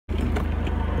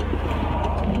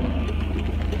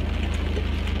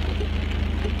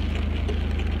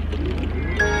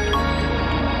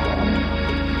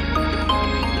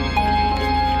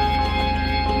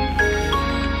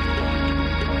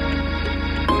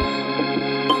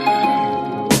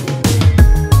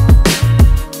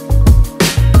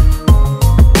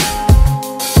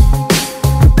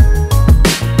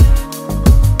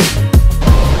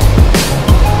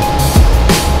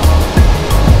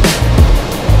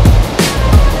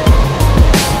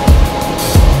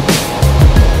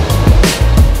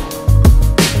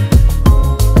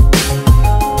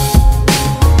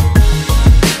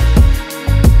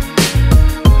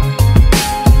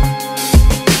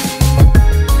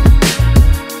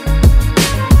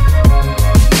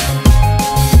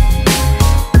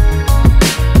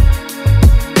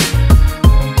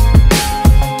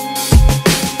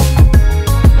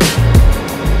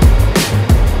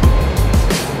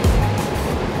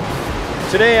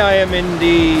Today I am in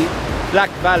the Black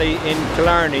Valley in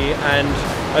Killarney, and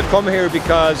I've come here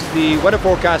because the weather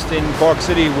forecast in Cork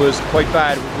City was quite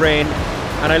bad with rain,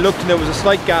 and I looked and there was a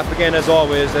slight gap again, as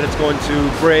always, that it's going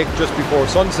to break just before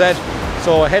sunset.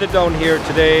 So I headed down here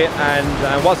today, and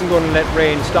I wasn't going to let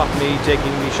rain stop me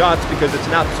taking the shots because it's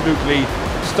an absolutely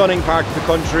stunning part of the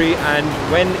country, and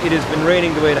when it has been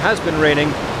raining the way it has been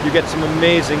raining, you get some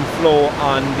amazing flow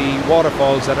on the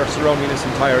waterfalls that are surrounding this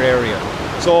entire area.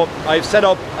 So I've set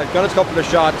up, I've got a couple of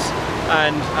shots,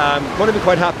 and I'm going to be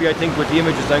quite happy, I think, with the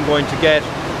images I'm going to get.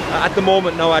 At the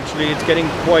moment now, actually, it's getting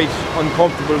quite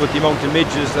uncomfortable with the amount of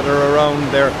midges that are around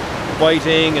there,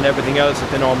 biting and everything else that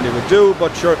they normally would do,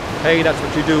 but sure, hey, that's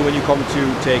what you do when you come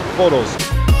to take photos.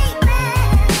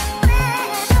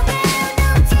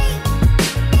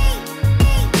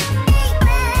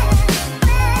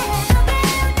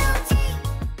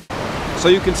 So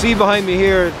you can see behind me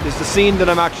here is the scene that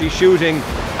I'm actually shooting,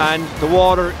 and the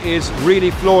water is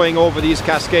really flowing over these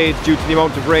cascades due to the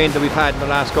amount of rain that we've had in the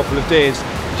last couple of days,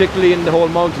 particularly in the whole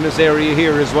mountainous area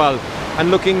here as well. And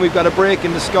looking, we've got a break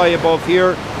in the sky above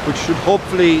here, which should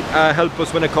hopefully help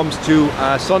us when it comes to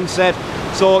sunset.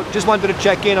 So just wanted to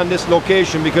check in on this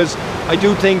location because I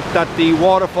do think that the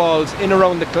waterfalls in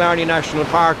around the Killarney National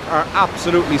Park are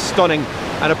absolutely stunning,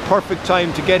 and a perfect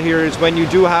time to get here is when you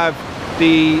do have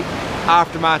the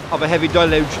aftermath of a heavy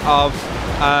deluge of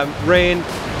rain.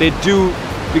 They do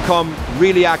become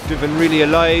really active and really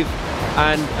alive,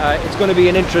 and it's going to be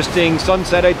an interesting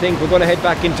sunset, I think. We're going to head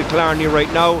back into Killarney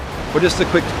right now, but just a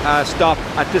quick stop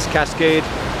at this cascade.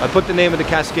 I'll put the name of the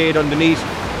cascade underneath.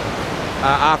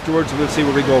 Afterwards we'll see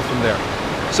where we go from there.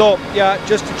 So yeah,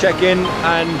 just to check in,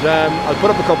 and I'll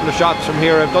put up a couple of shots from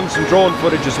here. I've done some drone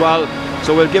footage as well,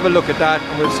 so we'll give a look at that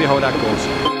and we'll see how that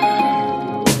goes.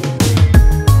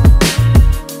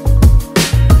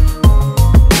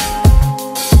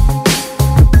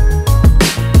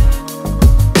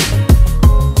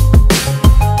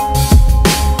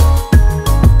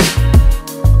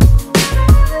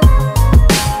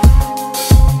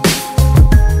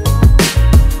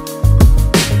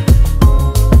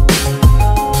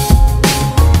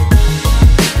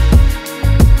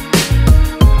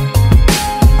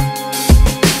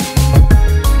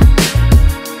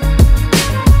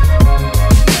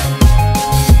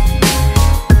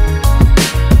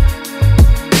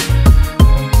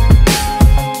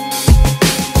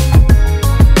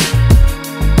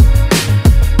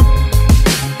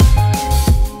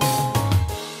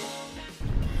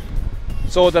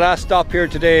 So the last stop here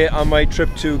today on my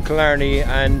trip to Killarney,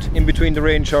 and in between the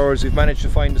rain showers we've managed to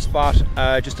find a spot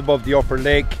just above the upper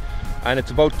lake, and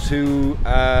it's about to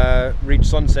reach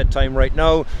sunset time right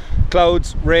now.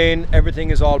 Clouds, rain, everything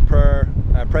is all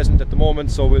present at the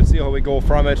moment, so we'll see how we go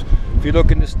from it. If you look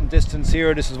in this distance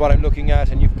here, this is what I'm looking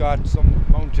at, and you've got some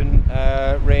mountain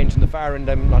range in the far end.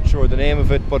 I'm not sure the name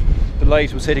of it, but the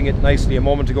light was hitting it nicely a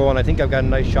moment ago, and I think I've got a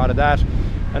nice shot of that.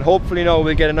 And hopefully now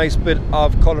we'll get a nice bit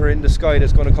of colour in the sky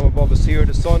that's going to come above us here.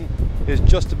 The sun is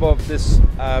just above this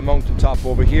mountain top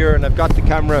over here, and I've got the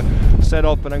camera set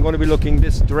up and I'm going to be looking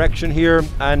this direction here,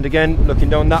 and again looking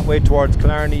down that way towards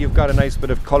Killarney. You've got a nice bit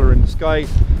of colour in the sky,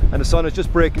 and the sun is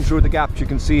just breaking through the gaps you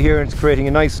can see here, and it's creating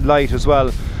a nice light as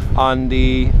well on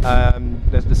the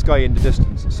sky in the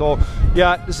distance. So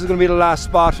yeah, this is going to be the last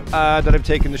spot that I've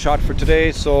taken the shot for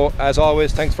today. So as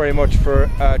always, thanks very much for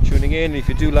tuning in. If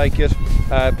you do like it,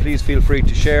 please feel free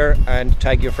to share and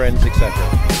tag your friends, etc.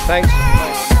 Thanks.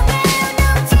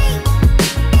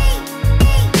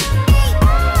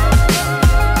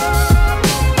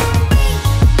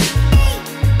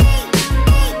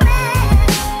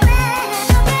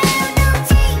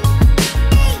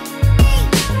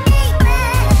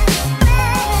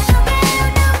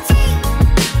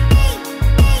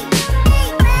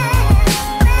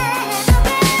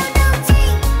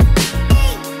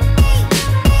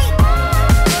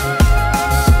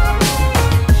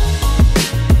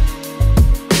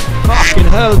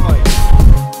 Hell, mate.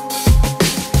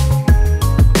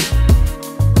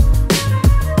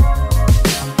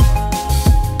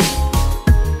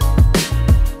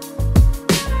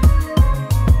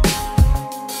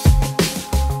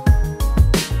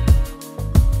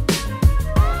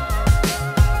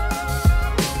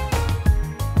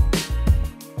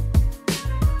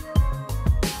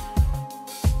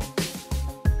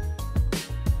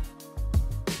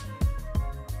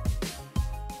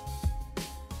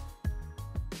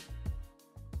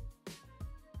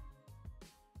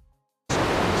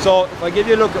 So if I give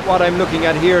you a look at what I'm looking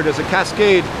at here, there's a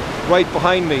cascade right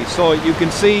behind me. So you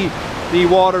can see the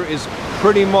water is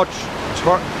pretty much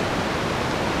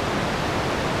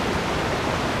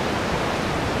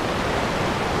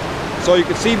So you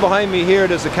can see behind me here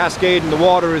there's a cascade and the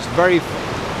water is very...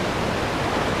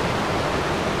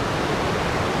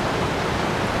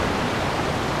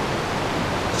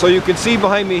 So you can see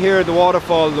behind me here the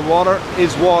waterfall. The water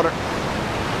is water.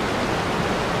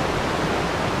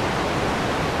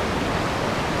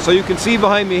 So you can see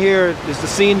behind me here is the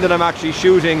scene that I'm actually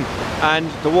shooting, and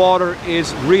the water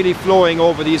is really flowing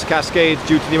over these cascades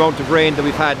due to the amount of rain that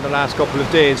we've had in the last couple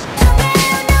of days.